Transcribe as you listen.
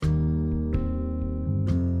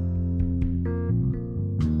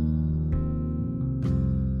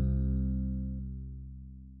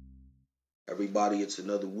everybody. It's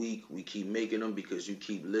another week. We keep making them because you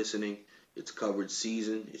keep listening. It's coverage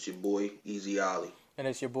season. It's your boy, Easy Ollie. And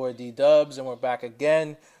it's your boy D Dubs, and we're back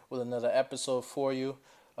again with another episode for you.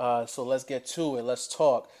 So let's get to it. Let's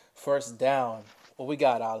talk. First down. What we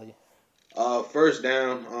got, Ali? First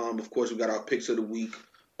down, of course, we got our picks of the week.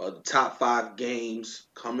 The top five games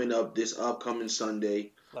coming up this upcoming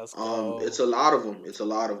Sunday. Let's It's go. a lot of them. It's a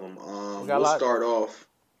lot of them. We got a We'll lot. start off.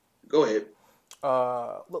 Go ahead.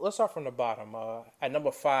 Let's start from the bottom. At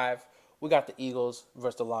number five, we got the Eagles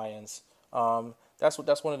versus the Lions.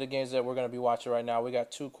 That's one of the games that we're going to be watching right now. We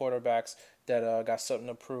got two quarterbacks that got something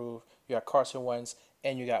to prove. You got Carson Wentz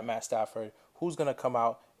and you got Matt Stafford. Who's going to come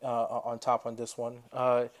out on top on this one?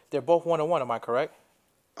 They're both 1-1. Am I correct?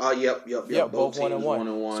 Yep. Yeah, both Both one and teams one. one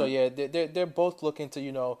and So one. yeah, they're both looking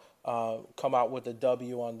to come out with a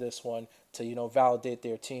W on this one to validate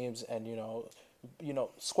their teams and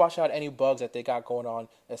squash out any bugs that they got going on,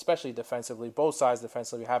 especially defensively. Both sides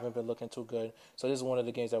defensively haven't been looking too good. So this is one of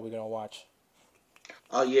the games that we're gonna watch.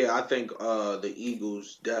 Yeah, I think the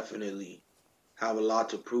Eagles definitely have a lot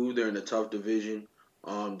to prove. They're in a tough division.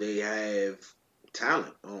 They have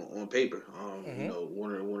talent on paper. Hmm.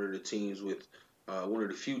 One of the teams with one of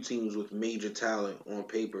the few teams with major talent on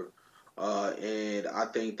paper. And I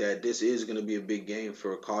think that this is going to be a big game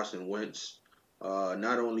for Carson Wentz.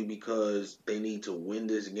 Not only because they need to win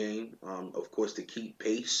this game, of course, to keep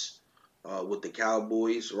pace with the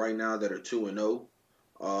Cowboys right now that are 2-0.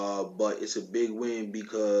 But it's a big win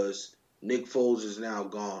because Nick Foles is now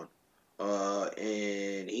gone.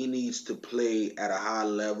 And he needs to play at a high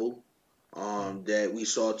level that we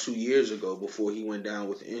saw 2 years ago before he went down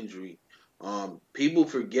with injury. People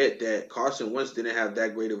forget that Carson Wentz didn't have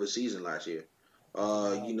that great of a season last year. He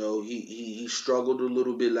did not. He struggled a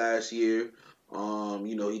little bit last year.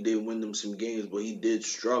 He did win them some games, but he did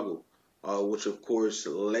struggle, which of course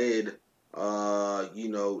led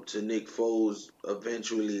to Nick Foles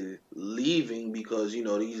eventually leaving because,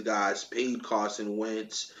 these guys paid Carson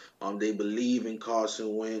Wentz. They believe in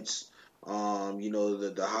Carson Wentz.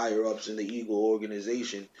 The higher ups in the Eagle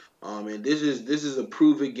organization. And this is a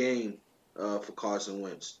proven game for Carson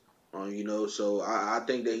Wentz. So I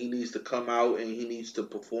think that he needs to come out and he needs to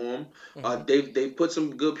perform. Hmm. They put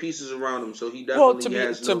some good pieces around him, so he Well, definitely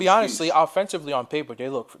has to no be honestly, excuse. offensively on paper they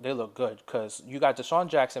look good because you got Deshaun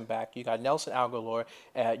Jackson back, you got Nelson Aguilar,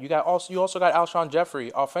 you also got Alshon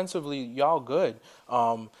Jeffrey. Offensively, y'all good.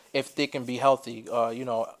 If they can be healthy,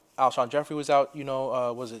 Alshon Jeffrey was out.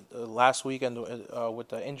 Was it last week and with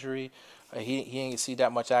the injury, he ain't see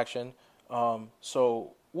that much action.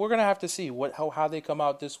 So we're gonna have to see how they come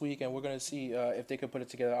out this week, and we're gonna see if they can put it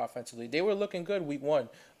together offensively. They were looking good week one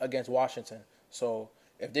against Washington. So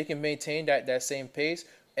if they can maintain that same pace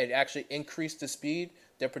and actually increase the speed,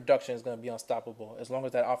 their production is going to be unstoppable. As long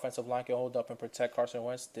as that offensive line can hold up and protect Carson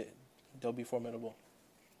Wentz, they'll be formidable.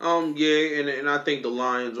 Yeah, and I think the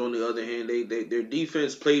Lions, on the other hand, their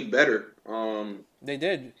defense played better They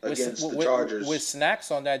did against the Chargers. snacks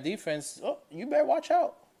on that defense. Oh, you better watch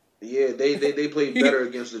out. Yeah, they played he better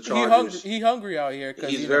against the he hungry. Chargers. He hungry out here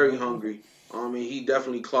because He's very hungry. And he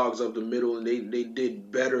definitely clogs up the middle, and they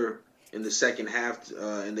did better in the second half,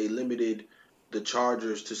 and they limited the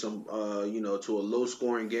Chargers to to a low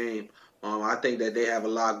scoring game. I think that they have a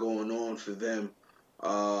lot going on for them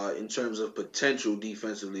in terms of potential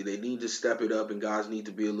defensively. They need to step it up, and guys need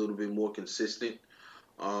to be a little bit more consistent.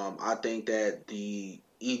 I think that the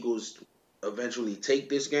Eagles eventually take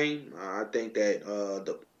this game. I think that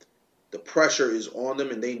the pressure is on them,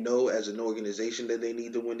 and they know as an organization that they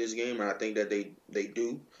need to win this game, and I think that they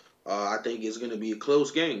do. I think it's going to be a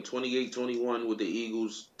close game, 28-21, with the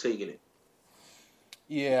Eagles taking it.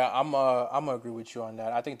 Yeah, I'm gonna agree with you on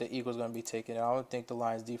that. I think the Eagles gonna be taking it. I don't think the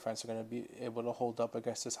Lions defense are gonna be able to hold up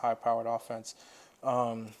against this high powered offense.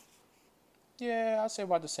 Um, yeah, I'd say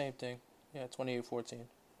about the same thing. Yeah, 28-14.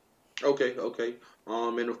 Okay.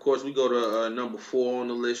 And of course we go to number four on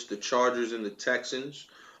the list, the Chargers and the Texans.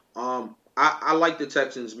 I like the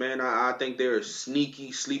Texans, man. I think they're a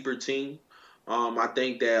sneaky sleeper team. I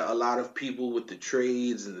think that a lot of people with the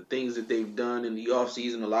trades and the things that they've done in the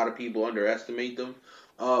offseason, a lot of people underestimate them.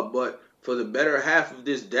 But for the better half of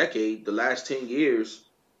this decade, the last 10 years,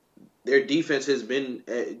 their defense has been,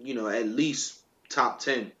 at least top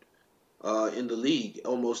 10 in the league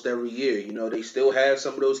almost every year. They still have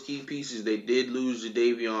some of those key pieces. They did lose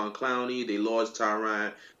Jadeveon Clowney. They lost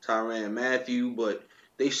Tyrann Mathieu, but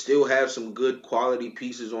they still have some good quality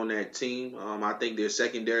pieces on that team. I think their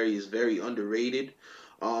secondary is very underrated.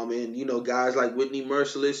 And guys like Whitney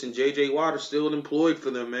Merciless and J.J. Watt are still employed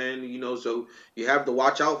for them, man. So you have to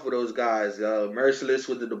watch out for those guys. Merciless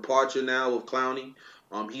with the departure now of Clowney.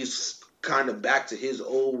 He's kind of back to his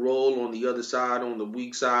old role on the other side, on the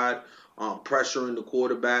weak side, pressuring the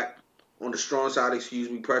quarterback. On the strong side, excuse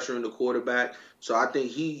me, pressuring the quarterback. So I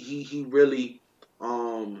think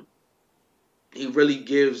um, he really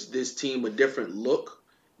gives this team a different look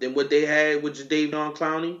than what they had with Jadeveon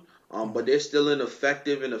Clowney. But Hmm. they're still an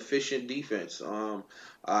effective and efficient defense.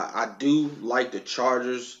 I do like the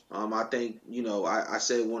Chargers. I think I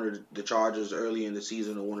said one of the Chargers early in the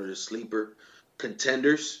season are one of the sleeper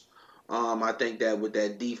contenders. I think that with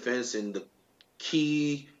that defense and the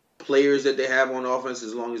key players that they have on offense,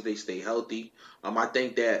 as long as they stay healthy, I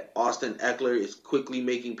think that Austin Eckler is quickly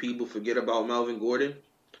making people forget about Melvin Gordon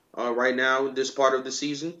right now in this part of the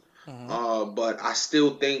season. Hmm. But I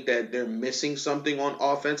still think that they're missing something on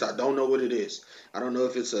offense. I don't know what it is. I don't know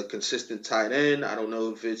if it's a consistent tight end. I don't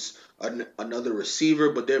know if it's another receiver,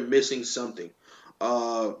 but they're missing something.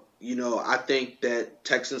 I think that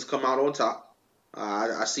Texans come out on top.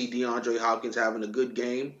 I see DeAndre Hopkins having a good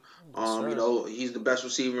game. Yes, sir. He's the best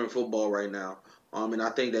receiver in football right now. And I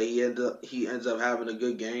think that he ends up having a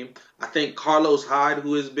good game. I think Carlos Hyde,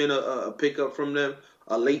 who has been a pickup from them,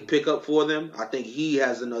 a late pickup for them. I think he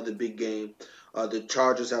has another big game. The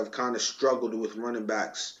Chargers have kind of struggled with running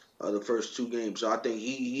backs the first two games, so I think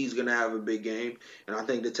he's going to have a big game, and I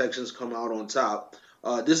think the Texans come out on top.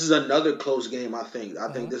 This is another close game. I think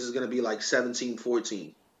Hmm. this is going to be like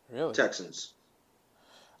 17-14 Really? Texans.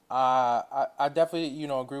 I definitely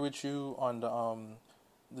agree with you on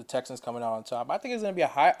the Texans coming out on top. I think it's gonna be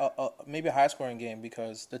maybe a high scoring game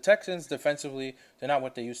because the Texans defensively they're not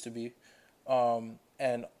what they used to be,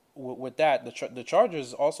 and with that the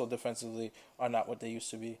Chargers also defensively are not what they used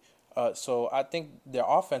to be. So I think their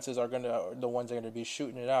offenses are the ones that are gonna be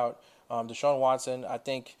shooting it out. Deshaun Watson, I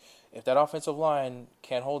think if that offensive line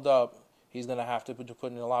can't hold up, he's gonna have to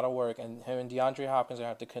put in a lot of work, and him and DeAndre Hopkins are gonna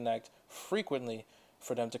have to connect frequently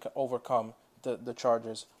for them to overcome the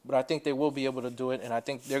Chargers. But I think they will be able to do it, and I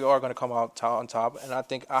think they are going to come out on top. And I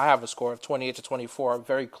think I have a score of 28-24,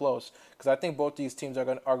 very close, because I think both these teams are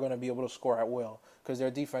going to be able to score at will, because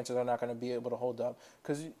their defenses are not going to be able to hold up.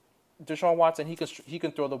 Because Deshaun Watson, he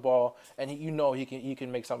can throw the ball, and he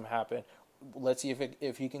can make something happen. Let's see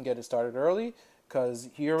if he can get it started early, because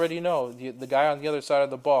he already know the guy on the other side of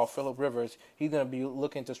the ball, Philip Rivers, he's going to be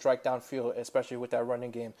looking to strike downfield, especially with that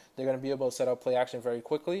running game. They're going to be able to set up play action very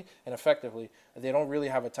quickly and effectively. They don't really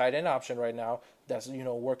have a tight end option right now that's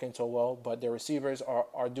working so well, but their receivers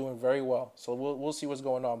are doing very well. So we'll see what's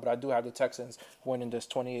going on, but I do have the Texans winning this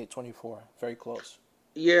 28-24, very close.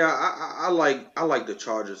 Yeah, I like the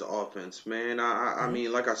Chargers offense, man. I Hmm.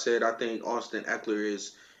 mean, like I said, I think Austin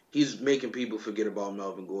Eckler he's making people forget about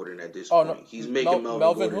Melvin Gordon at this Oh no, point. He's making Melvin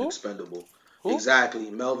Melvin Gordon who? expendable. Who? Exactly,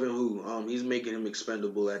 Melvin who he's making him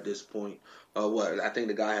expendable at this point. What I think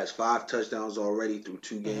the guy has 5 touchdowns already through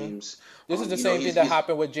two Hmm. games. This is the same thing that He's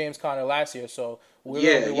happened with James Conner last year, so we're going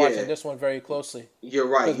to yeah, be yeah. watching this one very closely. You're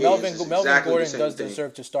right. Because Yeah, it's Melvin exactly the Gordon same does thing.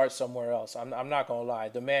 deserve to start somewhere else. I'm not gonna lie.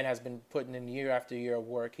 The man has been putting in year after year of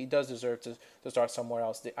work. He does deserve to start somewhere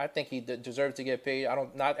else. I think he deserves to get paid. I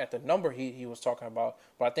don't not at the number he was talking about,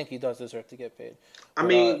 but I think he does deserve to get paid. I But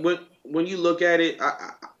mean, when you look at it,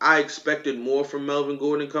 I expected more from Melvin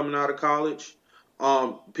Gordon coming out of college.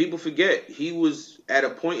 People forget he was at a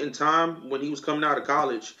point in time when he was coming out of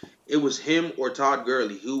college. It was him or Todd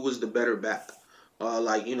Gurley who was the better back.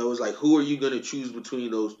 It was like who are you gonna choose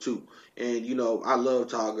between those two? And I love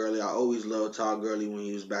Todd Gurley. I always loved Todd Gurley when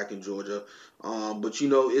he was back in Georgia. But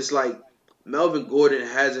it's like Melvin Gordon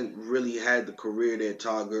hasn't really had the career that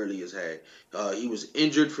Todd Gurley has had. He was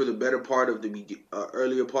injured for the better part of the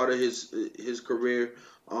earlier part of his career.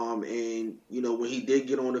 And when he did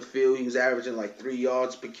get on the field, he was averaging like 3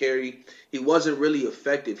 yards per carry. He wasn't really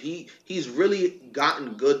effective. He's really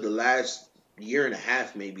gotten good the last year and a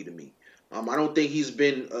half, maybe to me. I don't think he's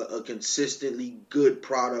been a consistently good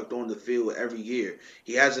product on the field every year.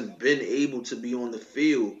 He hasn't been able to be on the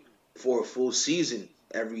field for a full season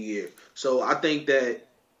every year. So I think that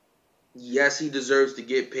yes, he deserves to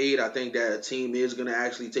get paid. I think that a team is going to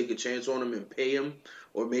actually take a chance on him and pay him,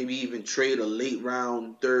 or maybe even trade a late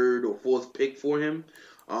round third or fourth pick for him.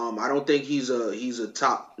 I don't think he's a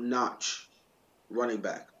top notch running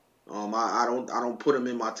back. I don't put him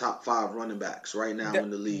in my top 5 running backs right now in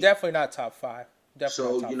the league. definitely not top five.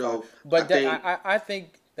 Definitely not So top five. I But think I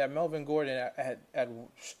think that Melvin Gordon at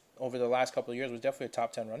over the last couple of years was definitely a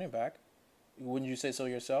top 10 running back. Wouldn't you say so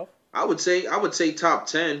yourself? I would say top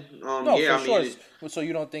 10. No, Yeah, for I mean sure. So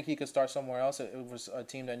you don't think he could start somewhere else? It was a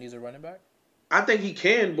team that needs a running back. I think he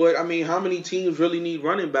can, but I mean, how many teams really need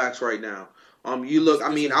running backs right now? You look, This I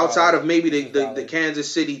this mean, is outside valid. of maybe This the, is the, the valid.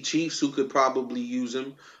 Kansas City Chiefs, who could probably use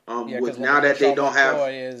him, Yeah, with because now that they LaShawn don't have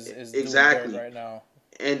McCoy is doing dirt exactly, right now.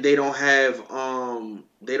 and they don't have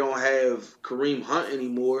Kareem Hunt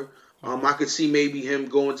anymore. I Hmm. could see maybe him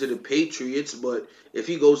going to the Patriots, but if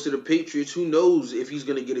he goes to the Patriots, who knows if he's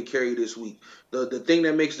going to get a carry this week? The thing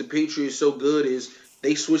that makes the Patriots so good is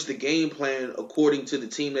they switch the game plan according to the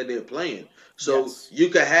team that they're playing. So Yes. you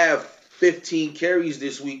could have 15 carries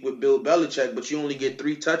this week with Bill Belichick, but you only Hmm. get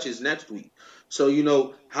 3 touches next week. So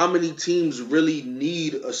how many teams really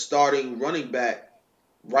need a starting running back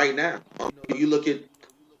right now? You look at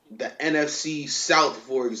the NFC South,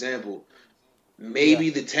 for example. Yeah, Maybe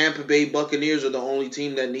the Tampa Bay Buccaneers are the only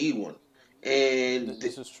team that need one, and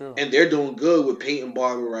this is true. and they're doing good with Peyton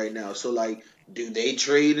Barber right now. So like, do they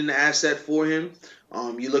trade an asset for him?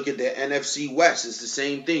 You look at the NFC West, it's the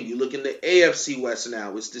same thing. You look in the AFC West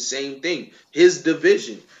now, it's the same thing. His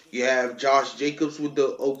division, you have Josh Jacobs with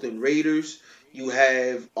the Oakland Raiders. You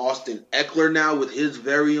have Austin Eckler now with his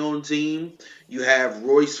very own team. You have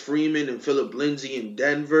Royce Freeman and Philip Lindsay in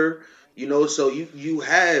Denver. So you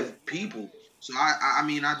have people. So I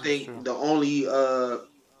mean I This is think true. the only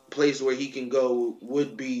place where he can go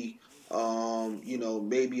would be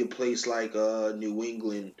maybe a place like New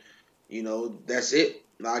England. That's it.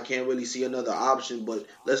 I can't really see another option, but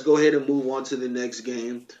let's go ahead and move on to the next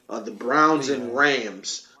game. The Browns and Yeah.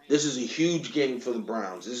 Rams. This is a huge game for the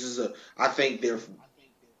Browns. I think their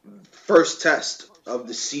first test of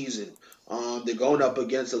the season. They're going up Hmm.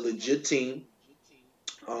 against a legit team.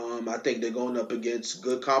 I think they're going up against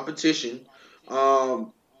good competition.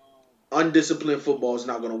 Um, Undisciplined football is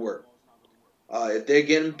not going to work. If they're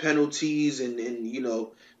getting penalties and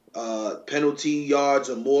penalty yards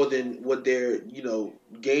are more than what they're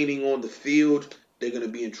gaining on the field, they're going to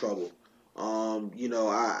be in trouble.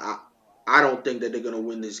 I don't think that they're going to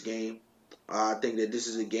win this game. I think that this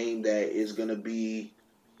is a game that is going to be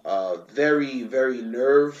very very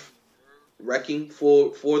nerve wrecking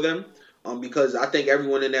for them. Because I think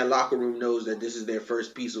everyone in that locker room knows that this is their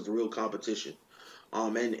first piece of real competition.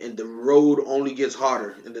 And the road only gets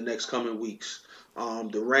harder in the next coming weeks.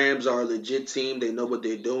 The Rams are a legit team. They know what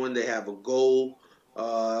they're doing. They have a goal,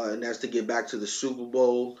 and that's to get back to the Super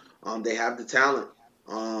Bowl. They have the talent.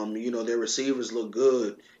 Their receivers look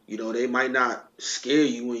good. They might not scare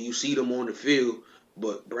you when you see them on the field,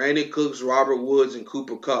 but Brandon Cooks, Robert Woods, and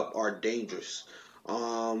Cooper Kupp are dangerous.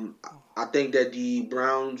 Um, I think that the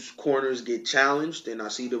Browns corners get challenged, and I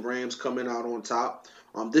see the Rams coming out on top.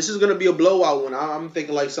 This is going to be a blowout one. I'm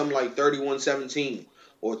thinking like something like 31-17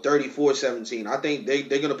 or 34-17. I think they're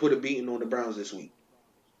going to put a beating on the Browns this week.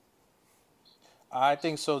 I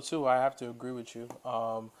think so too. I have to agree with you.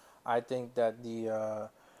 I think that the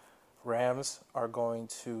Rams are going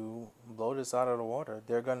to blow this out of the water.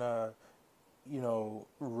 They're gonna,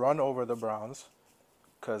 run over the Browns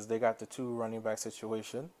because they got the two running back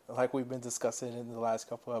situation, like we've been discussing in the last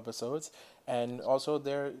couple of episodes, and also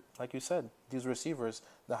they're like you said, these receivers,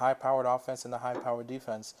 the high-powered offense and the high-powered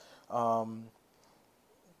defense. Um,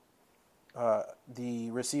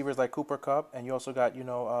 the receivers like Cooper Cup, and you also got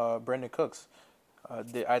Brandon Cooks.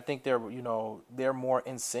 I think they're more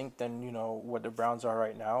in sync than what the Browns are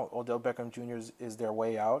right now. Odell Beckham Jr. is their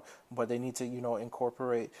way out, but they need to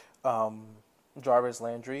incorporate Jarvis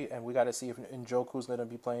Landry, and we got to see if Njoku's going to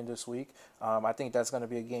be playing this week. I think that's going to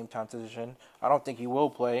be a game time decision. I don't think he will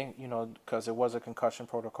play, because it was a concussion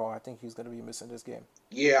protocol. I think he's going to be missing this game.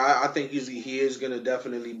 Yeah, I think he is going to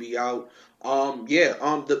definitely be out. Yeah.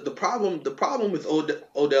 The problem with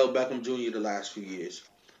Odell Beckham Jr. the last few years.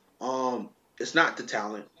 It's not the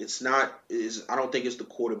talent. It's not. Is I don't think it's the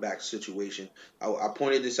quarterback situation. I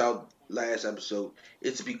pointed this out last episode.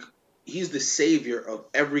 He's the savior of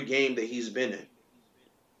every game that he's been in.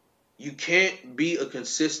 You can't be a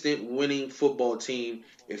consistent winning football team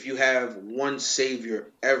if you have one savior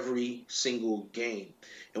every single game.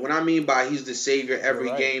 And what I mean by he's the savior You're every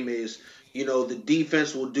right. game is, the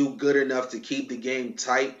defense will do good enough to keep the game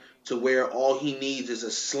tight to where all he needs is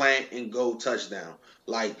a slant and go touchdown.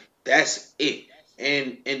 Like that's it.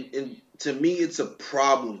 And to me it's a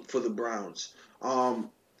problem for the Browns.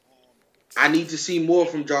 I need to see more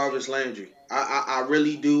from Jarvis Landry. I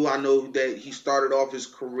really do. I know that he started off his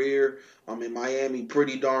career in Miami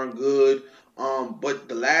pretty darn good. But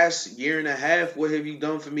the last year and a half, what have you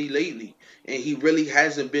done for me lately? And he really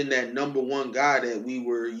hasn't been that number one guy that we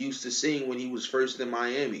were used to seeing when he was first in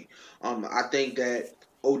Miami. I think that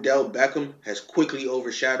Odell Beckham has quickly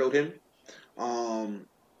overshadowed him. Um,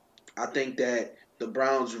 I think that the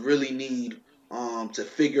Browns really need to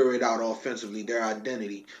figure it out offensively, their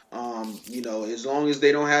identity. As long as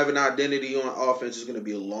they don't have an identity on offense, it's going to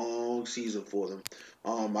be a long season for them.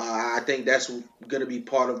 I think that's going to be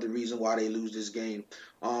part of the reason why they lose this game.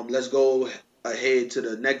 Let's go ahead to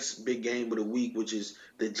the next big game of the week, which is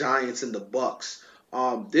the Giants and the Bucks.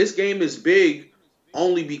 This game is big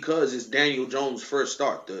only because it's Daniel Jones' first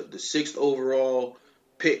start, the sixth overall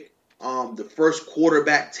pick, the first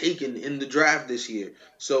quarterback taken in the draft this year.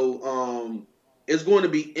 So it's going to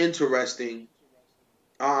be interesting.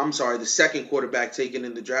 I'm sorry, the second quarterback taken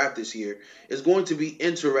in the draft this year. It's going to be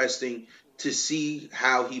interesting to see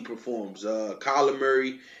how he performs. Kyler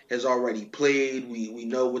Murray has already played. We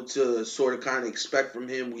know what to sort of kind of expect from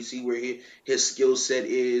him. We see where his skill set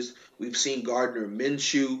is. We've seen Gardner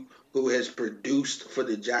Minshew, who has produced for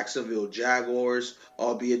the Jacksonville Jaguars,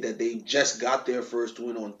 albeit that they just got their first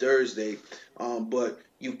win on Thursday. But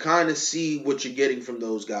you kind of see what you're getting from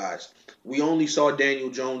those guys. We only saw Daniel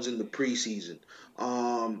Jones in the preseason.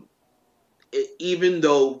 Um, Even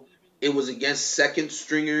though it was against second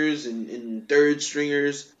stringers and third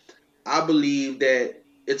stringers, I believe that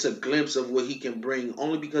it's a glimpse of what he can bring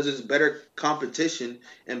only because it's better competition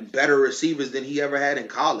and better receivers than he ever had in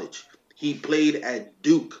college. He played at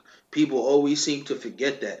Duke. People always seem to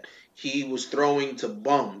forget that. He was throwing to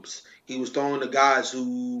bums. He was throwing to guys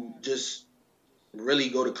who just really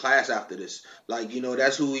go to class after this. Like,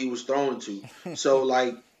 that's who he was throwing to. So,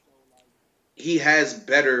 like, he has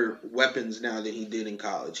better weapons now than he did in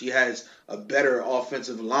college. He has a better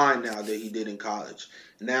offensive line now than he did in college.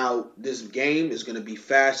 Now, this game is going to be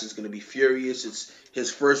fast. It's going to be furious. It's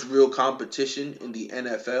his first real competition in the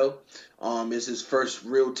NFL. It's his first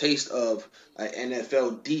real taste of an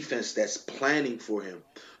NFL defense that's planning for him.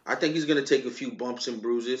 I think he's going to take a few bumps and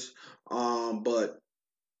bruises, but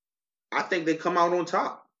I think they come out on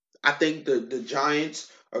top. I think the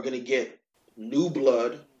Giants are going to get new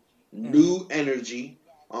blood, Hmm. new energy.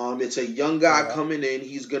 It's a young guy Yeah. coming in.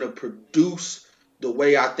 He's going to produce the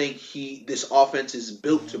way I think this offense is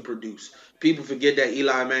built to Hmm. produce. People forget that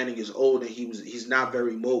Eli Manning is old and he's not Hmm.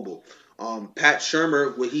 very mobile. Pat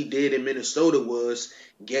Shermer, what he did in Minnesota was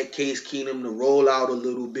get Case Keenum to roll out a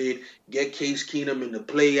little bit, get Case Keenum into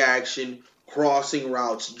play action, crossing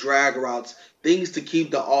routes, drag routes, things to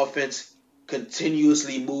keep the offense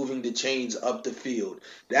continuously moving the chains up the field.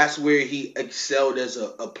 That's where he excelled as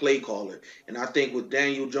a play caller. And I think with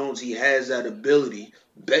Daniel Jones, he has that ability,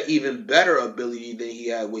 even better ability than he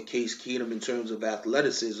had with Case Keenum in terms of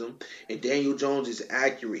athleticism. And Daniel Jones is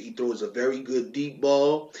accurate. He throws a very good deep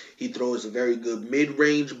ball. He throws a very good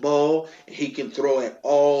mid-range ball. And he can throw at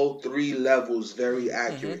all three levels very Hmm.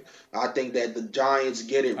 accurate. I think that the Giants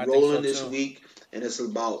get it I think rolling so this too. week, and it's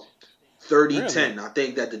about 30-10. Really? I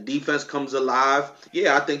think that the defense comes alive.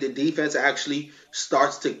 Yeah, I think the defense actually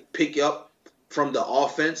starts to pick up from the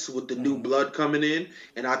offense with the new Hmm. blood coming in,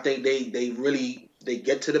 and I think they really they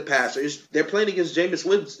get to the passers. They're playing against Jameis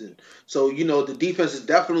Winston, so the defense is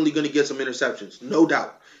definitely going to get some interceptions, no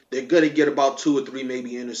doubt. They're going to get about two or three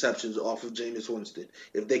maybe interceptions off of Jameis Winston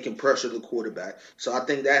if they can pressure the quarterback. So I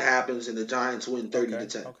think that happens, and the Giants win 30 to Okay.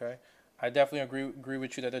 10. Okay. I definitely agree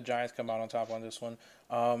with you that the Giants come out on top on this one.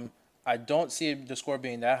 I don't see the score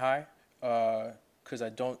being that high because I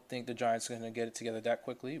don't think the Giants are going to get it together that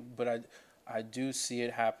quickly. But I do see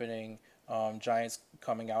it happening. Giants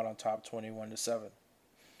coming out on top 21-7,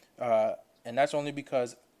 uh, and that's only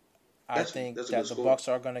because I think That's a good that the score. Bucks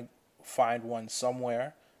are going to find one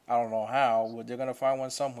somewhere. I don't know how, but they're going to find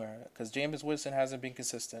one somewhere because Jameis Winston hasn't been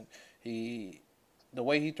consistent. He The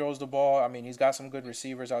way he throws the ball, I mean, he's got some good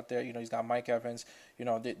receivers out there. He's got Mike Evans.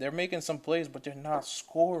 They're making some plays, but they're not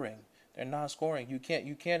scoring. They're not scoring. You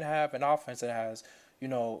can't have an offense that has, you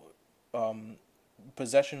know, um,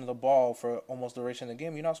 possession of the ball for almost the duration of the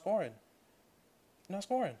game. You're not scoring. You're not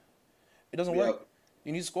scoring. It doesn't work. Yep.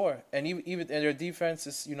 You need to score, and even and their defense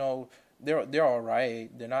is, they're all right.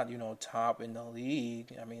 They're not, top in the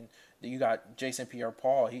league. I mean, you got Jason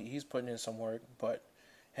Pierre-Paul. He's putting in some work, but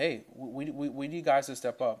hey, we need guys to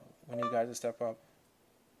step up. We need guys to step up.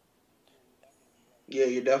 Yeah,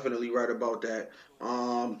 you're definitely right about that.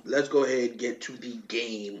 Let's go ahead and get to the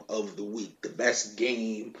game of the week, the best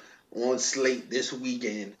game on slate this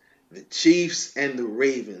weekend. The Chiefs and the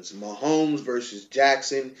Ravens. Mahomes versus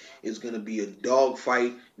Jackson is going to be a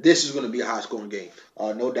dogfight. This is going to be a high scoring game,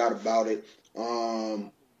 no doubt about it.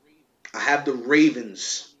 Um, I have the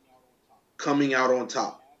Ravens coming out on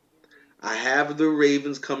top. I have the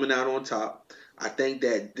Ravens coming out on top. I think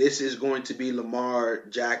that this is going to be Lamar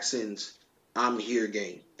Jackson's I'm here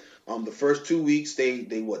game. The first 2 weeks they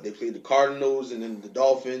played the Cardinals and then the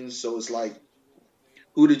Dolphins. So it's like,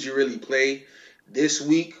 who did you really play? This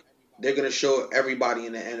week they're gonna show everybody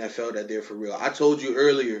in the NFL that they're for real. I told you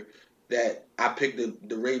earlier that I picked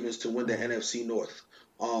the Ravens to win the Mhm. NFC North.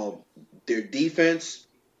 Um, their defense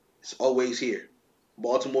is always here.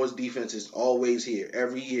 Baltimore's defense is always here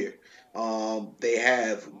every year. They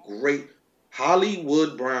have great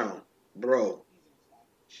Hollywood Brown, bro.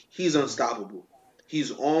 He's Mhm. unstoppable.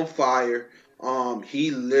 He's on fire.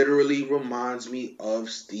 He literally reminds me of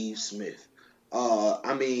Steve Smith.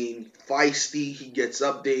 I mean, feisty. He gets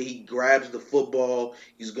up there. He grabs the football.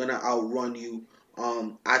 He's gonna outrun you.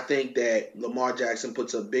 I think that Lamar Jackson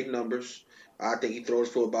puts up big numbers. I think he throws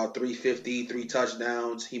for about 350, 3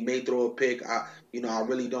 touchdowns. He may throw a pick. I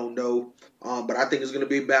really don't know. But I think it's going to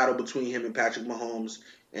be a battle between him and Patrick Mahomes,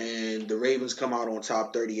 and the Ravens come out on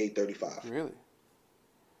top 38-35. Really?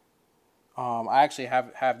 I actually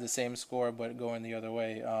have the same score, but going the other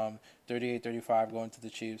way. 38-35 going to the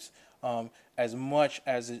Chiefs. As much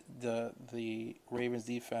as the Ravens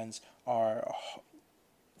defense are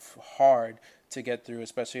hard to get through,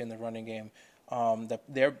 especially in the running game.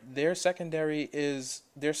 Their secondary is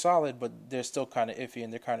they're solid, but they're still kind of iffy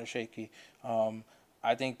and they're kind of shaky.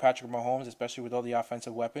 I think Patrick Mahomes, especially with all the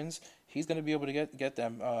offensive weapons, he's going to be able to get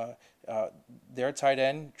them. Their tight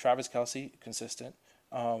end Travis Kelce, consistent.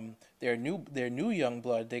 Their new young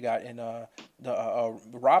blood they got in the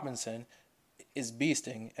Robinson is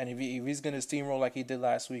beasting, and if he's gonna steamroll like he did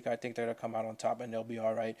last week, I think they're gonna come out on top and they'll be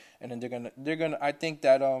all right. And then they're gonna. I think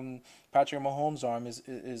that Patrick Mahomes' arm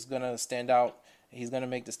is gonna stand out. He's gonna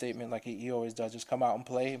make the statement like he always does, just come out and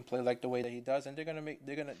play like the way that he does, and they're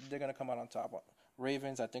gonna come out on top.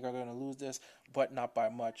 Ravens, I think, are gonna lose this, but not by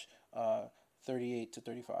much.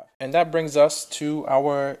 38-35. And that brings us to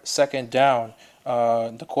our second down,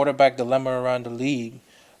 the quarterback dilemma around the league.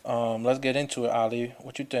 Let's get into it, Ali.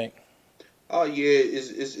 What you think? Oh yeah,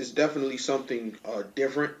 it's definitely something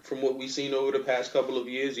different from what we've seen over the past couple of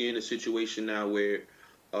years. You're in a situation now where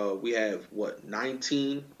we have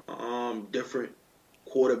 19 different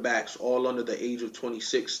quarterbacks all under the age of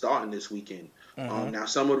 26 starting this weekend. Mm-hmm. Now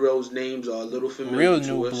some of those names are a little familiar Real new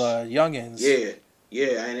to us. blood, youngins. Yeah,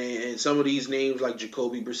 yeah, and some of these names like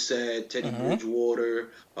Jacoby Brissett, Teddy Mm-hmm. Bridgewater,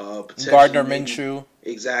 potentially Gardner maybe Minshew,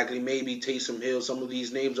 exactly maybe Taysom Hill. Some of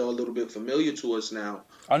these names are a little bit familiar to us now.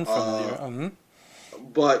 unfamiliar. Uh, Mm-hmm.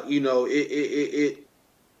 but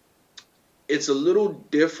it's a little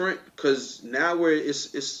different because now where it's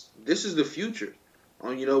this is the future.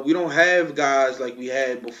 We don't have guys like we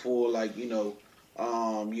had before, like maybe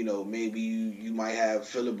you might have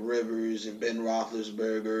Philip Rivers and Ben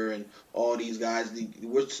Roethlisberger and all these guys.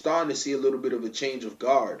 We're starting to see a little bit of a change of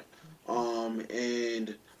guard, and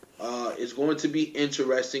it's going to be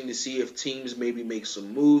interesting to see if teams maybe make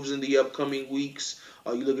some moves in the upcoming weeks.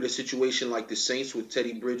 You look at a situation like the Saints with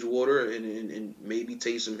Teddy Bridgewater and maybe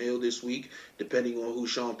Taysom Hill this week, depending on who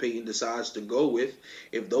Sean Payton decides to go with.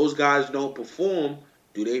 If those guys don't perform,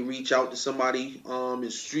 do they reach out to somebody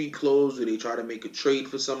in street clothes? Do they try to make a trade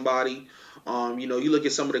for somebody? You look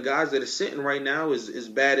at some of the guys that are sitting right now, as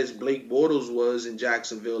bad as Blake Bortles was in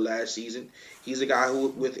Jacksonville last season. He's a guy who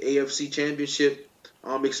with AFC Championship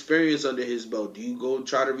experience under his belt. Do you go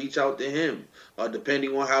try to reach out to him?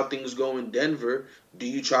 Depending on how things go in Denver, do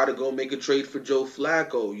you try to go make a trade for Joe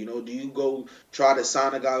Flacco? Do you go try to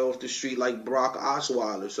sign a guy off the street like Brock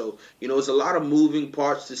Osweiler? So, it's a lot of moving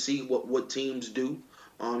parts to see what teams do.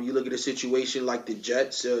 You look at a situation like the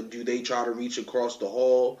Jets. Do they try to reach across the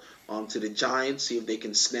hall to the Giants, see if they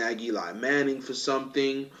can snag Eli Manning for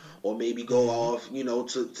something, or maybe go Mm-hmm.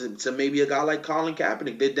 off, to maybe a guy like Colin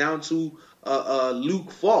Kaepernick. They're down to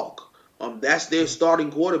Luke Falk. That's their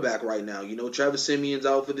starting quarterback right now. Trevor Simeon's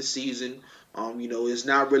out for the season. It's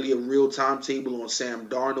not really a real timetable on Sam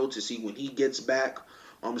Darnold to see when he gets back.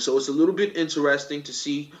 So it's a little bit interesting to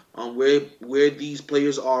see where these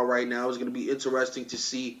players are right now. It's going to be interesting to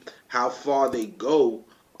see how far they go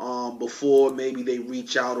before maybe they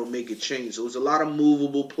reach out or make a change. So it's a lot of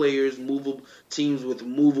movable players, movable teams with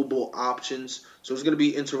movable options. So it's going to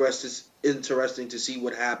be interesting to see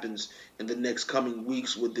what happens in the next coming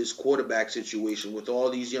weeks with this quarterback situation, with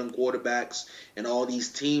all these young quarterbacks and all these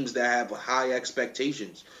teams that have high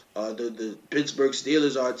expectations. The Pittsburgh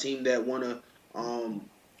Steelers are a team that want to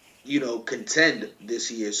contend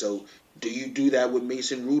this year. So do you do that with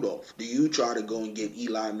Mason Rudolph? Do you try to go and get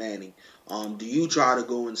Eli Manning? Do you try to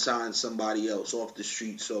go and sign somebody else off the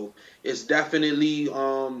street? So it's definitely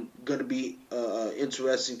going to be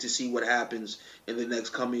interesting to see what happens in the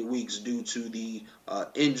next coming weeks due to the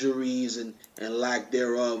injuries and lack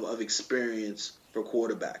thereof of experience for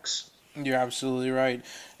quarterbacks. You're absolutely right,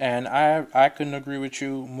 and I couldn't agree with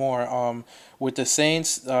you more. With the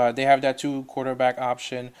Saints, they have that two quarterback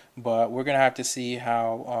option, but we're gonna have to see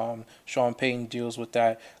how Sean Payton deals with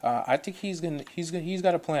that. I think he's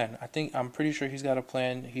got a plan. I'm pretty sure he's got a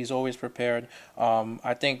plan. He's always prepared.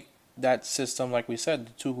 I think that system, like we said,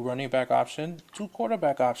 the two running back option, two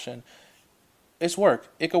quarterback option, it's work.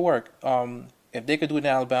 It could work. If they could do it in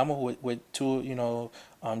Alabama with two,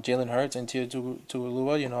 Jalen Hurts and Tua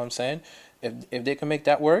Tagovailoa, you know what I'm saying? If they can make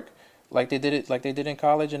that work, like they did in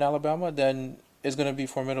college in Alabama, then it's gonna be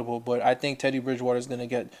formidable. But I think Teddy Bridgewater is gonna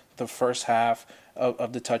get the first half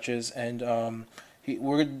of the touches, and I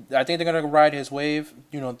think they're gonna ride his wave.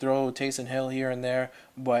 Throw Taysom Hill here and there.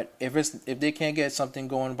 But if they can't get something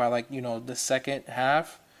going by the second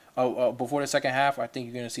half, before the second half, I think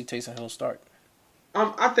you're gonna see Taysom Hill start.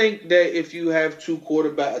 I think that if you have a two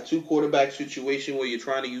quarterback situation where you're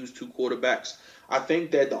trying to use two quarterbacks, I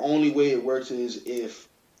think that the only way it works is if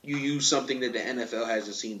you use something that the NFL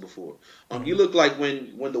hasn't seen before. You Hmm. look like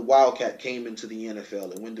when the Wildcat came into the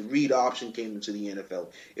NFL and when the read option came into the NFL,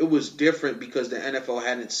 it was different because the NFL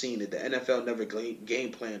hadn't seen it. The NFL never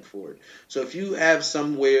game planned for it. So if you have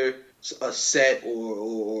somewhere a set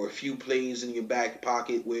or a few plays in your back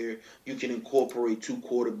pocket where you can incorporate two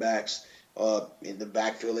quarterbacks in the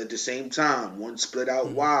backfield at the same time. One split out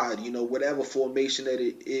Hmm. wide, whatever formation that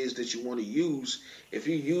it is that you want to use. If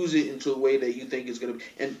you use it into a way that you think is going to be,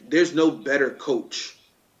 and there's no better coach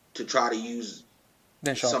to try to use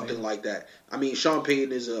Then Sean something Payton. like that. I mean, Sean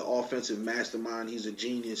Payton is an offensive mastermind. He's a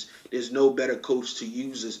genius. There's no better coach to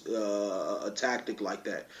use a tactic like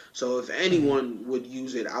that. So if Hmm. anyone would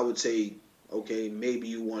use it, I would say, okay, maybe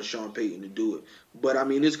you want Sean Payton to do it. But I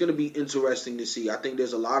mean, it's going to be interesting to see. I think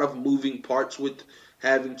there's a lot of moving parts with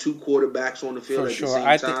having two quarterbacks on the field For at the sure, same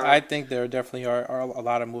I time. think there definitely are a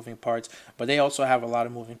lot of moving parts, but they also have a lot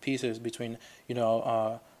of moving pieces between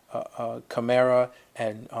Kamara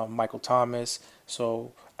and Michael Thomas.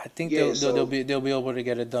 So I think Yeah, so they'll be able to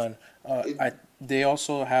get it done. it, I They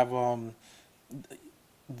also have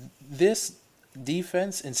this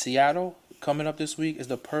defense in Seattle coming up this week is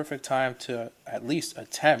the perfect time to at least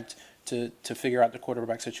attempt to figure out the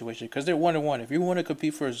quarterback situation because they're 1-1. If you want to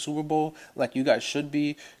compete for a Super Bowl like you guys should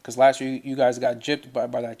be, because last year you guys got gypped by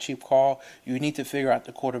that cheap call, you need to figure out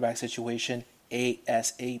the quarterback situation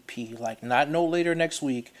ASAP. Like not no later next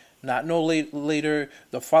week, not no later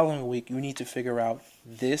the following week. You need to figure out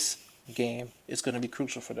this game is going to be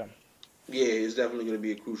crucial for them. yeah, it's definitely going to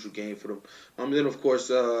be a crucial game for them. Then of course,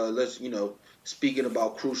 let's speaking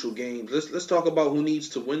about crucial games, let's talk about who needs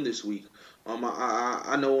to win this week.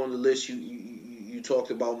 I know on the list you talked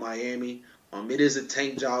about Miami. It is a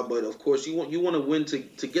tank job, but of course you want to win to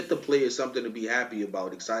get the players something to be happy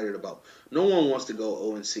about, excited about. No one wants to go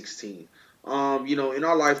 0-16. In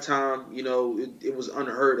our lifetime, it was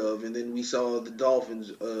unheard of, and then we saw the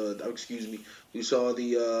Dolphins. Excuse me, we saw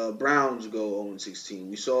the Browns go 0-16.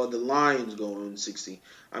 We saw the Lions go 0-16.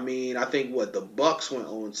 I mean, I think what the Bucks went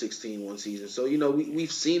 0-16 one season. So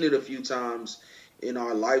we've seen it a few times in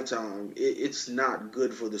our lifetime. It's not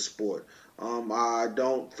good for the sport. I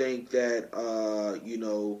don't think that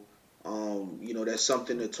that's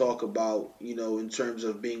something to talk about. In terms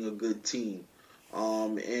of being a good team.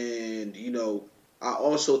 And I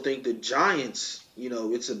also think the Giants.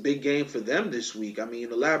 It's a big game for them this week. I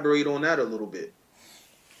mean, elaborate on that a little bit.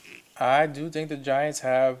 I do think the Giants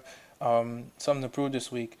have something to prove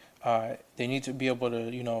this week. They need to be able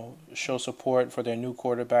to, show support for their new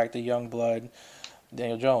quarterback, the young blood,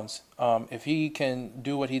 Daniel Jones. If he can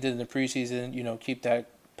do what he did in the preseason, keep that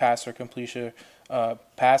pass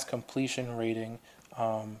completion rating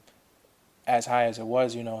as high as it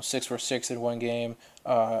was, 6 for 6 in one game,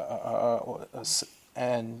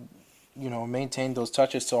 and maintain those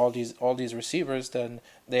touches to all these receivers, then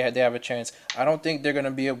they have a chance. I don't think they're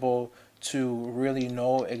gonna be able to really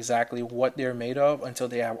know exactly what they're made of until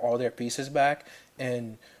they have all their pieces back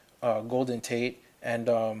and Golden Tate and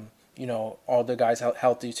all the guys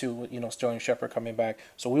healthy too. Sterling Shepard coming back,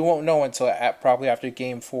 so we won't know until probably after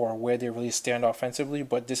Game 4 where they really stand offensively.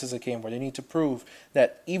 But this is a game where they need to prove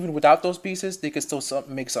that even without those pieces, they can still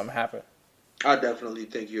make something happen. I definitely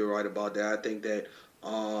think you're right about that. I think that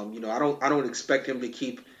I don't expect him to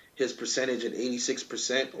keep his percentage at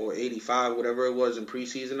 86% or 85, whatever it was in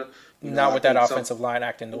preseason. Not I with that think some offensive line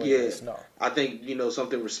acting the way it yeah, is. No. I think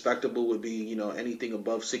something respectable would be anything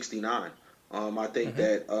above 69. I think Hmm.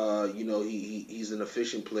 that he's an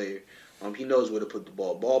efficient player. He knows where to put the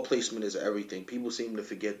ball. Ball placement is everything. People seem to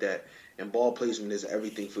forget that, and ball placement is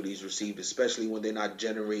everything for these receivers, especially when they're not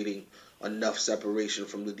generating enough separation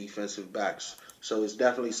from the defensive backs. So it's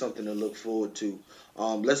definitely something to look forward to.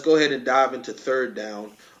 Let's go ahead and dive into third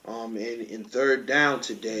down. And in third down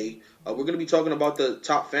today, we're going to be talking about the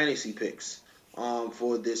top fantasy picks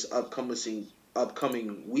for this upcoming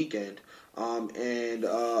weekend. And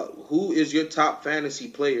who is your top fantasy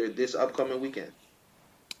player this upcoming weekend?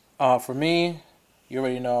 For me, you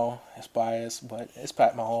already know it's biased, but it's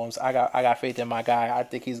Pat Mahomes. I got faith in my guy. I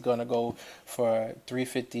think he's gonna go for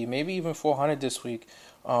 350, maybe even 400 this week.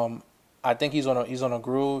 Um, I think he's on a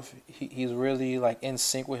groove. He's really like in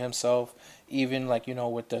sync with himself. Even like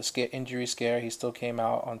with the injury scare, he still came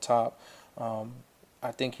out on top. Um,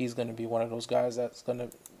 I think he's gonna be one of those guys that's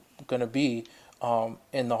gonna be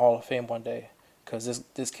in the Hall of Fame one day because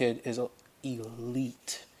this kid is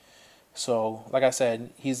elite. So, like I said,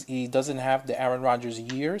 he doesn't have the Aaron Rodgers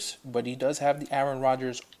years, but he does have the Aaron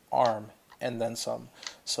Rodgers arm and then some.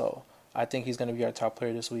 So, I think he's going to be our top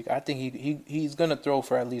player this week. I think he's going to throw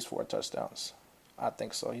for at least 4 touchdowns. I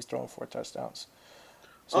think so. He's throwing 4 touchdowns.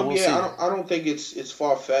 So we'll Yeah, see. I don't think it's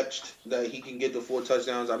far fetched that he can get the 4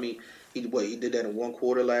 touchdowns. I mean, he did that in one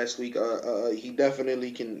quarter last week. He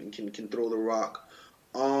definitely can throw the rock.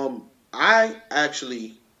 I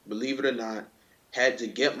actually, believe it or not, had to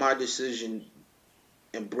get my decision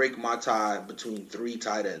and break my tie between three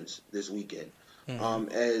tight ends this weekend, Hmm.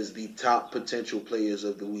 as the top potential players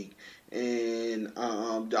of the week. And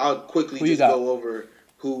I'll quickly Who you just got? go over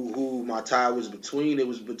who my tie was between. It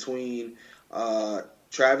was between uh,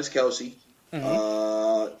 Travis Kelsey, Hmm.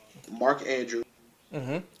 uh, Mark Andrews,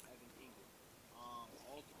 Hmm.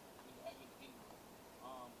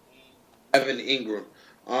 Evan Ingram.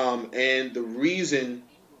 And the reason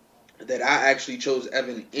that I actually chose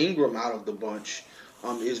Evan Ingram out of the bunch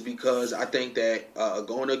is because I think that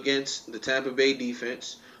going against the Tampa Bay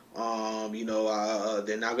defense, they're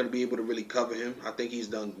not going to be able to really cover him. I think he's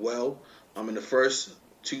done well in the first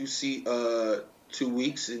 2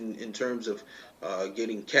 weeks in terms of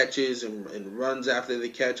getting catches and runs after the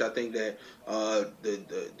catch. I think that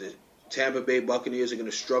the Tampa Bay Buccaneers are going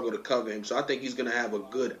to struggle to cover him. So I think he's going to have a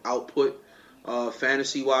good output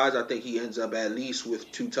fantasy wise. I think he ends up at least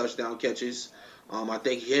with 2 touchdown catches. I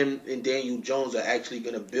think him and Daniel Jones are actually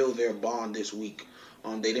going to build their bond this week.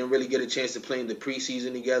 They didn't really get a chance to play in the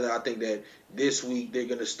preseason together. I think that this week they're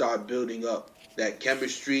going to start building up that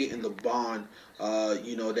chemistry and the bond,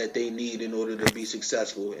 that they need in order to be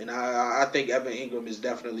successful. And I think Evan Ingram is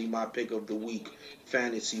definitely my pick of the week,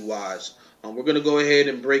 fantasy wise. We're going to go ahead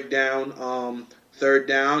and break down third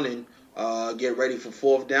down and get ready for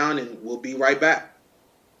fourth down, and we'll be right back.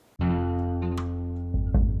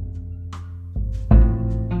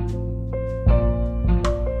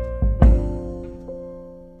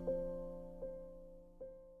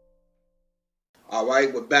 All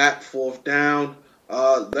right, we're back, fourth down.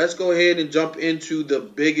 Let's go ahead and jump into the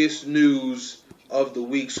biggest news of the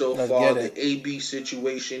week so Let's far, get the it. AB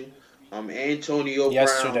situation. Antonio Brown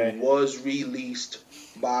Yesterday. was released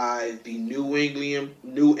by the New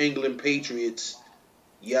England Patriots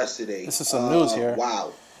yesterday. This is some news here.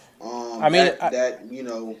 Wow. I mean,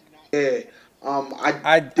 Yeah.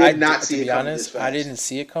 I did not To see it be coming this honest, I fast. didn't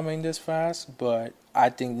see it coming this fast, but I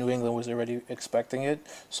think New England was already expecting it.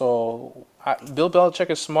 So Bill Belichick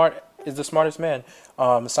is smart. Is the smartest man.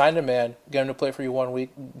 Sign the man, get him to play for you one week,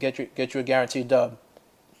 get you a guaranteed dub.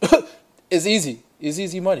 It's easy. It's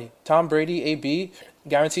easy money. Tom Brady, AB,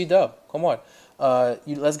 guaranteed dub. Come on,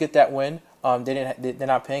 let's get that win. They're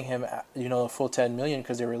not paying him, the full 10 million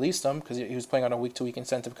because they released him because he was playing on a week to week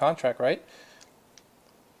incentive contract, right?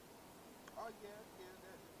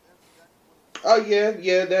 Oh yeah,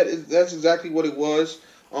 that's exactly what it was.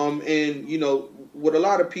 And what a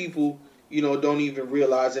lot of people don't even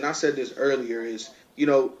realize, and I said this earlier, is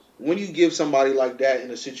when you give somebody like that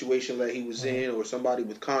in a situation that he was Hmm. in, or somebody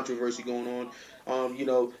with controversy going on,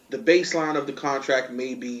 the baseline of the contract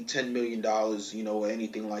may be $10 million, or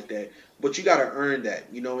anything like that. But you got to earn that,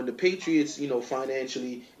 And the Patriots,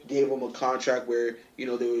 financially gave him a contract where there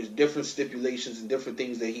was different stipulations and different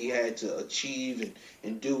things that he had to achieve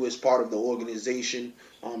and do as part of the organization,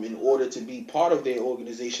 in order to be part of their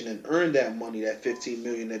organization and earn that money, that 15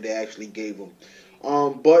 million that they actually gave him.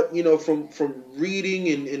 But from reading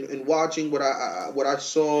and watching, what I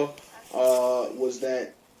saw was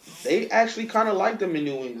that they actually kind of liked him in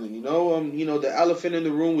New England. The elephant in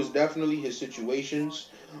the room was definitely his situations.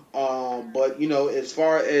 But as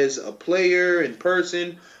far as a player in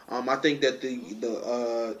person, I think that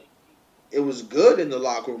the it was good in the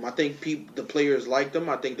locker room. I think the players liked him.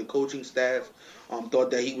 I think the coaching staff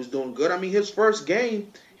thought that he was doing good. I mean, his first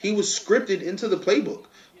game, he was scripted into the playbook.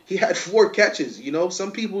 He had 4 catches. You know,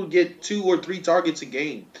 some people get 2 or 3 targets a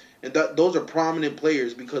game, and those are prominent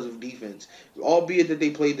players because of defense. Albeit that they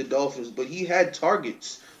played the Dolphins, but he had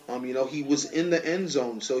targets. You know, he was in the end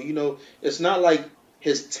zone, so you know, it's not like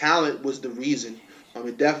his talent was the reason.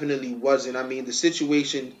 It definitely wasn't. I mean, the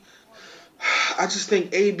situation, I just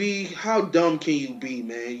think AB, how dumb can you be,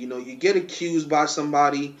 man? You know, you get accused by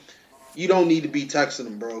somebody, you don't need to be texting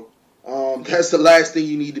them, bro. That's the last thing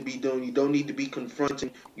you need to be doing. You don't need to be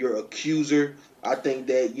confronting your accuser. I think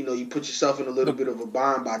that you know you put yourself in a little Look, bit of a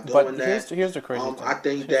bind by but doing that. here's the crazy I thing. think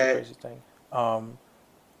Here's the that crazy thing. Um,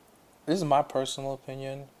 this is my personal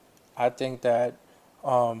opinion. I think that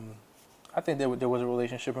um, I think there was a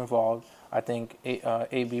relationship involved. I think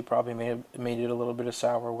AB probably made it a little bit of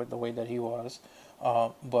sour with the way that he was.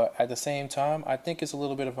 But at the same time, I think it's a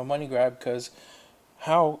little bit of a money grab because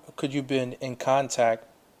how could you been in contact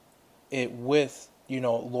it with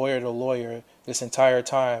lawyer to lawyer this entire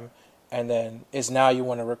time, and then is now you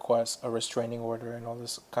want to request a restraining order and all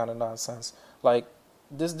this kind of nonsense like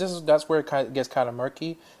this is that's where it kind of gets kind of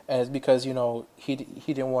murky, and it's because he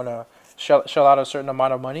didn't want to shell out a certain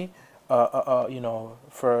amount of money,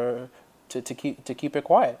 for to keep it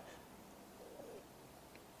quiet.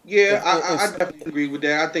 yeah, If I if definitely agree with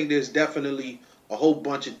that. I think there's definitely a whole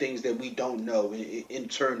bunch of things that we don't know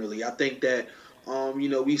internally. I think that you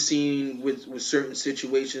know, we've seen with certain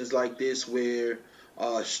situations like this where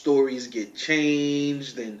stories get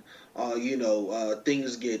changed and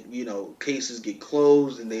things get cases get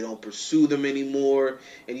closed and they don't pursue them anymore.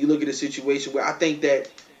 And you look at a situation where I think that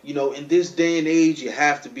in this day and age you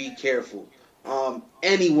have to be careful.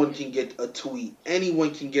 Anyone can get a tweet,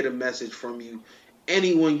 anyone can get a message from you,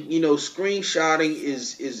 anyone, screenshotting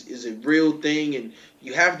is a real thing, and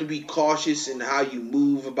you have to be cautious in how you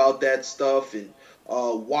move about that stuff, and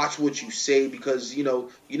watch what you say, because you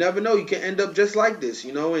never know, you can end up just like this,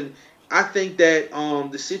 and I think that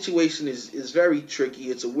the situation is very tricky.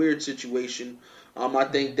 It's a weird situation. I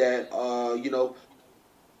think that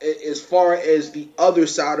as far as the other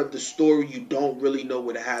side of the story, you don't really know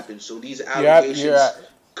what happened. So these you're ab- you're allegations a-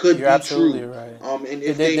 could you're be absolutely true. right. And They,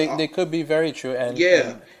 if they, they they, are, they could be very true, yeah.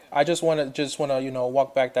 and I just want to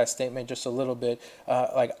walk back that statement just a little bit.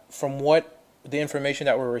 Like from what the information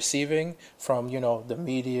that we're receiving from the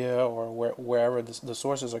media or wherever the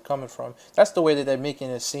sources are coming from, that's the way that they're making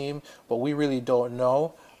it seem. But we really don't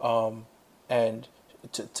know, and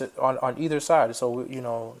on either side. So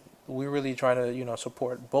we're really trying to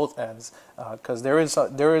support both ends, because there is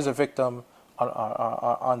a victim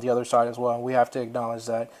on the other side as well, and we have to acknowledge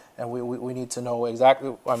that, and we need to know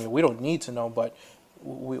exactly. I mean, we don't need to know, but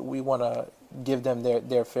we want to give them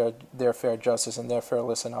their fair justice and their fair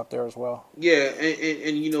listen out there as well. Yeah,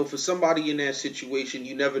 and for somebody in that situation,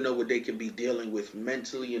 you never know what they can be dealing with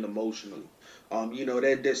mentally and emotionally.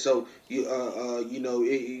 That so you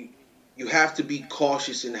have to be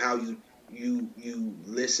cautious in how you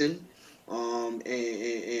listen,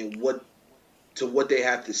 and what they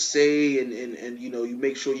have to say, and you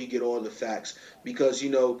make sure you get all the facts, because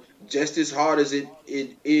just as hard as it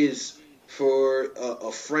is for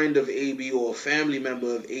a friend of AB or a family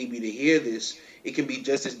member of AB to hear this, it can be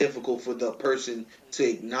just as difficult for the person to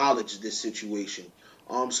acknowledge this situation.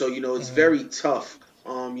 So it's Hmm. very tough.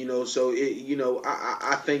 So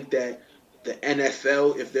I think that the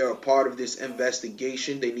NFL, if they're a part of this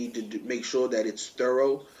investigation, they need to make sure that it's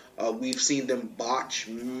thorough. We've seen them botch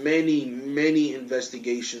many, many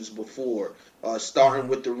investigations before, starting Hmm.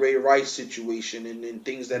 with the Ray Rice situation, and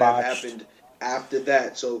things that have Botched. happened after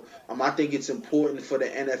that. So I think it's important for the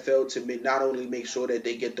NFL to not only make sure that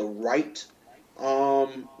they get the right,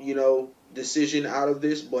 decision out of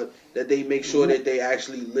this, but that they make sure that they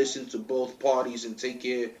actually listen to both parties and take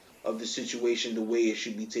care of the situation the way it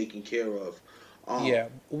should be taken care of. Um, Yeah.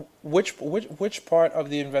 Which part of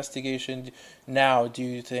the investigation now do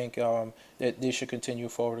you think that they should continue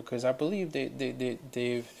forward? Because I believe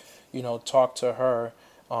they've talked to her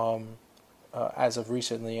as of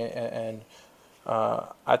recently, and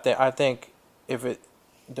I think if it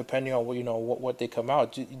depending on what they come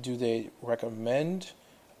out, do they recommend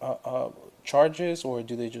uh, uh, charges, or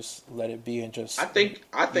do they just let it be and I just think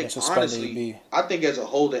I think suspend honestly, AB? I think as a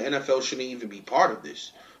whole the NFL shouldn't even be part of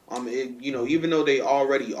this. Even though they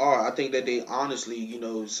already are, I think that they honestly,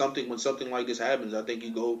 something when something like this happens, I think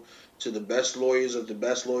you go to the best lawyers of the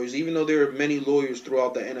best lawyers. Even though there are many lawyers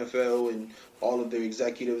throughout the NFL and all of their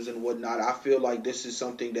executives and whatnot, I feel like this is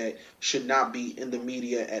something that should not be in the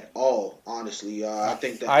media at all. Honestly, I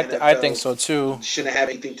think the I think NFL so too. shouldn't have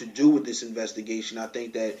anything to do with this investigation. I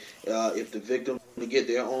think that if the victims to get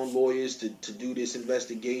their own lawyers to do this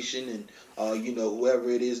investigation, and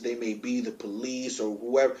whoever it is they may be, the police or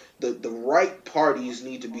whoever, the right parties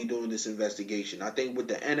need to be doing this investigation. I think with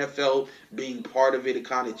the NFL being part of it, it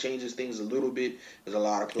kind of changes things a little bit. There's a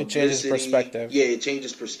lot of It changes publicity. perspective. Yeah, it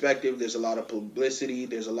changes perspective. There's a lot of publicity.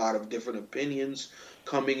 There's a lot of different opinions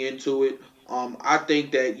coming into it. I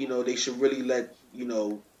think that they should really let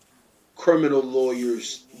criminal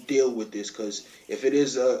lawyers deal with this, because if it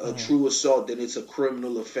is a Hmm. true assault, then it's a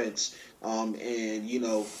criminal offense. And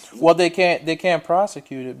Well, they can't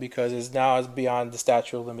prosecute it because it's beyond the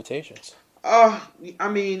statute of limitations. uh, I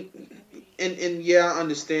mean, and yeah, I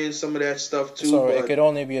understand some of that stuff too, So it but could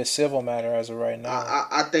only be a civil matter as of right now.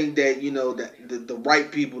 I think that that the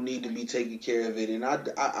right people need to be taking care of it, and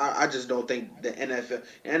I just don't think the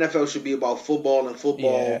NFL should be about football, and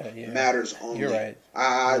football Yeah, yeah. matters You're only. right.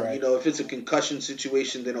 You're right. If it's a concussion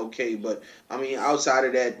situation, then okay, but I mean, outside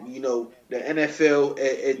of that, the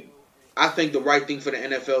NFL, I think the right thing for the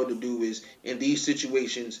NFL to do is in these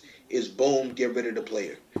situations is boom, get rid of the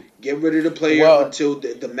player, get rid of the player Well, until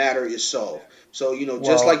the matter is solved. So,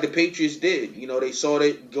 just like well, the Patriots did, they saw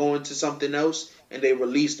it going to something else and they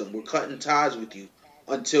released them. We're cutting ties with you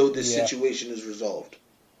until this yeah. situation is resolved.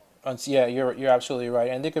 Yeah, you're absolutely right,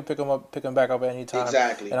 and they can pick him back up at any time. And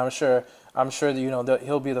Exactly. I'm sure that that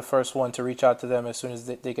he'll be the first one to reach out to them as soon as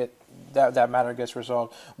they get that matter gets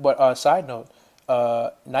resolved. But side note,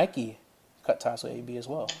 Nike cut ties with AB as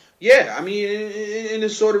well. Yeah, I mean, and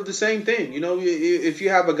it's sort of the same thing. If you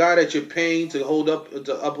have a guy that you're paying to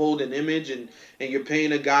uphold an image, and you're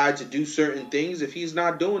paying a guy to do certain things, if he's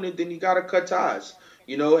not doing it, then you got to cut ties.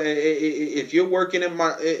 If you're working at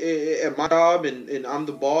my job, and I'm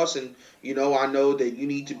the boss, and I know that you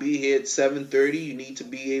need to be here at 7:30, you need to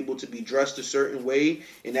be able to be dressed a certain way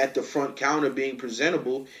and at the front counter being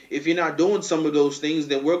presentable. If you're not doing some of those things,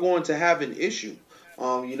 then we're going to have an issue.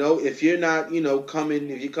 If you're not,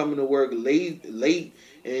 if you're coming to work late,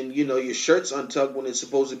 and your shirt's untucked when it's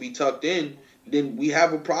supposed to be tucked in, then we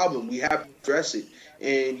have a problem. We have to address it.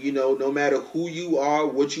 And no matter who you are,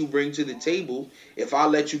 what you bring to the table, if I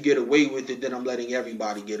let you get away with it, then I'm letting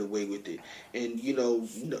everybody get away with it. And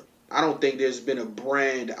I don't think there's been a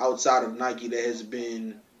brand outside of Nike that has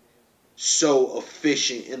been so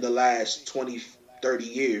efficient in the last 20, 30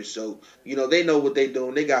 years. So, they know what they're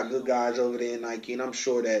doing. They got good guys over there in Nike, and I'm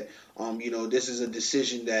sure that, this is a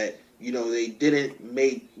decision that, they didn't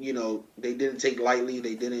make, they didn't take lightly.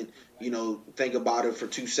 They didn't, think about it for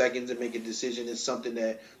 2 seconds and make a decision. It's something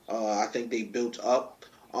that I think they built up.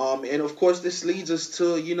 And of course, this leads us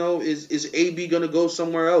to, is AB going to go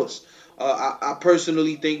somewhere else? I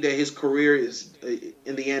personally think that his career is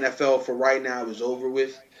in the NFL for right now is over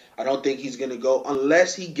with. I don't think he's going to go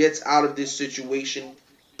unless he gets out of this situation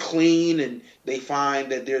clean and they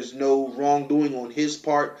find that there's no wrongdoing on his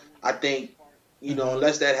part. I think, Hmm.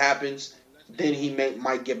 unless that happens, then he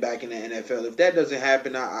might get back in the NFL. If that doesn't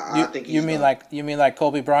happen, I You think you he's mean done. like you mean like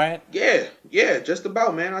Kobe Bryant? Yeah, yeah, just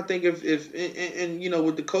about, man. I think if and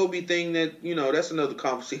with the Kobe thing, that that's another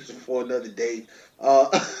conversation for another day. Uh,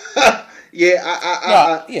 yeah,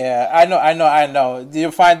 No, yeah, I know.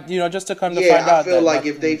 You find, just to come to yeah, find I out feel that like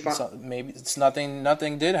if they find maybe it's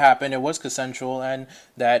nothing did happen. It was consensual, and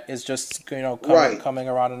that is just coming right, coming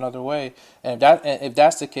around another way. And if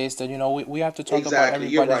that's the case, then we have to talk about exactly,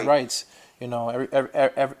 you're everybody's right. rights.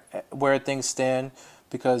 Where things stand,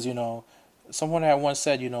 because someone had once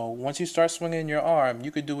said, once you start swinging your arm,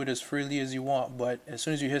 you could do it as freely as you want, but as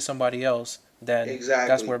soon as you hit somebody else, then that's where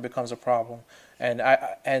Exactly. it becomes a problem.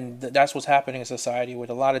 That's what's happening in society with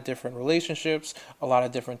a lot of different relationships, a lot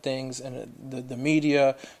of different things, and the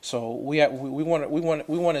media. So we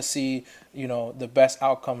want to see the best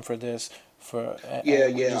outcome for this Yeah,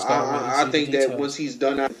 and we yeah. just gotta wait and I see the think that once details. he's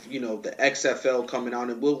done, the XFL coming out,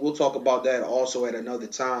 and we'll talk about that also at another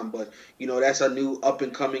time. But that's a new up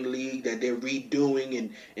and coming league that they're redoing,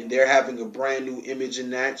 and they're having a brand new image in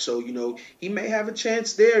that. So he may have a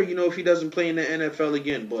chance there. If he doesn't play in the NFL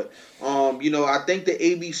again. But I think the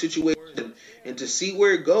AB situation, and to see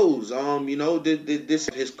where it goes. This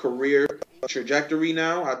his career trajectory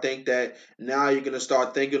now. I think that now you're gonna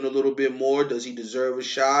start thinking a little bit more. Does he deserve a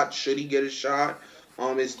shot? Should he get a shot?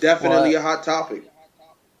 It's definitely Well, a hot topic.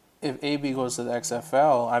 if AB goes to the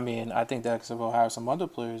XFL, I mean, I think the XFL has some other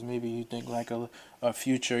players. Maybe you think like a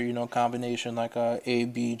future, combination like a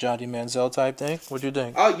AB Johnny Manziel type thing. What do you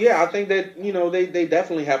think? Yeah, I think that they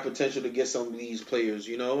definitely have potential to get some of these players.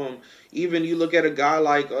 Even you look at a guy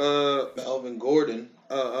like Melvin Gordon.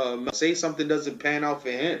 Say something doesn't pan out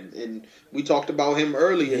for him, and we talked about him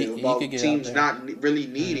earlier He could about get out teams there. not really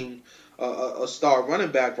Hmm. needing a star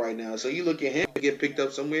running back right now. So you look at him get picked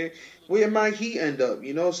up somewhere. Where might he end up?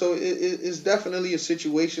 So it's definitely a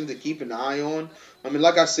situation to keep an eye on. I mean,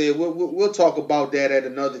 like I said, we'll talk about that at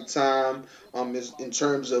another time. In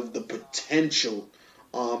terms of the potential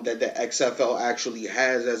that the XFL actually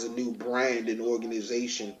has as a new brand and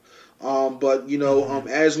organization. But Hmm.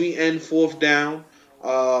 as we end fourth down,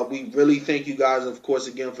 we really thank you guys, of course,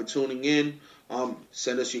 again for tuning in.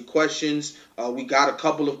 Send us your questions. We got a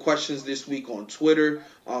couple of questions this week on Twitter.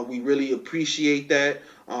 We really appreciate that.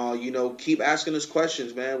 Keep asking us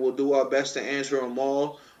questions, man. We'll do our best to answer them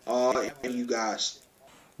all. And you guys.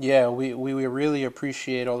 Yeah, we really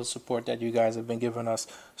appreciate all the support that you guys have been giving us.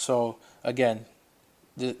 So again,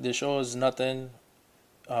 the show is nothing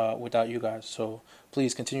without you guys. So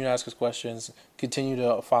please continue to ask us questions. Continue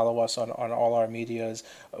to follow us on all our medias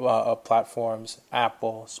platforms: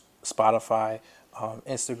 Apple, Spotify,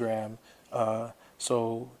 Instagram,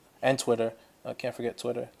 so and Twitter. Can't forget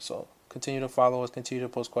Twitter. So continue to follow us. Continue to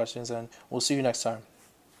post questions, and we'll see you next time.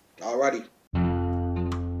 Alrighty.